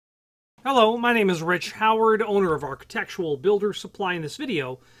Hello, my name is Rich Howard, owner of Architectural Builder Supply. In this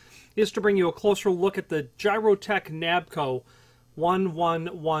video is to bring you a closer look at the Gyrotech Nabco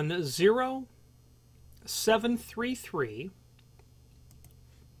 1110733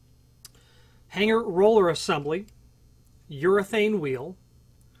 hanger roller assembly urethane wheel.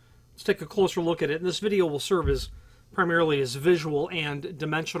 Let's take a closer look at it, and this video will serve as primarily as visual and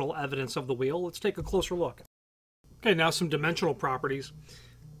dimensional evidence of the wheel. Let's take a closer look. Okay, now some dimensional properties.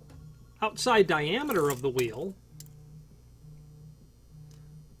 Outside diameter of the wheel,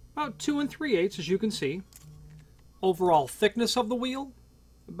 about 2 3/8, as you can see. Overall thickness of the wheel,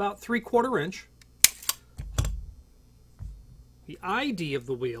 about 3/4 inch. The ID of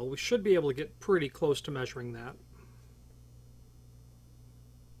the wheel, we should be able to get pretty close to measuring that.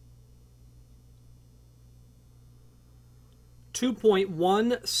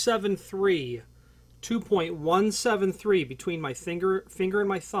 .173 between my finger and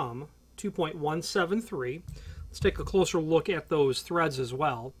my thumb. 2.173. Let's take a closer look at those threads as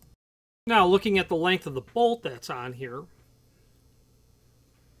well. Now, looking at the length of the bolt that's on here,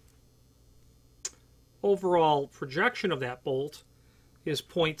 overall projection of that bolt is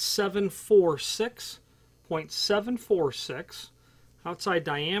 0.746. Outside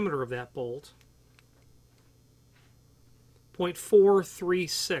diameter of that bolt,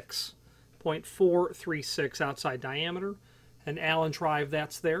 0.436 outside diameter. An Allen drive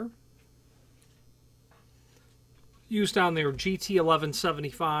that's there. Used down there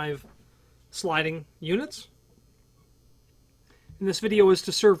GT1175 sliding units. And this video is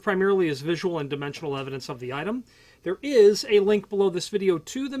to serve primarily as visual and dimensional evidence of the item. There is a link below this video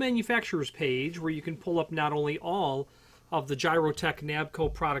to the manufacturer's page where you can pull up not only all of the Gyrotech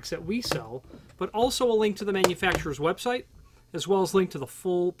Nabco products that we sell, but also a link to the manufacturer's website, as well as link to the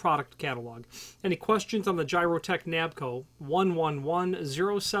full product catalog. Any questions on the Gyrotech Nabco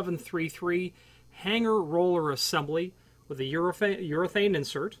 1110733 hanger roller assembly with a urethane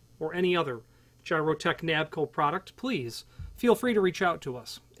insert, or any other Gyrotech Nabco product, please feel free to reach out to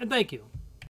us. And thank you.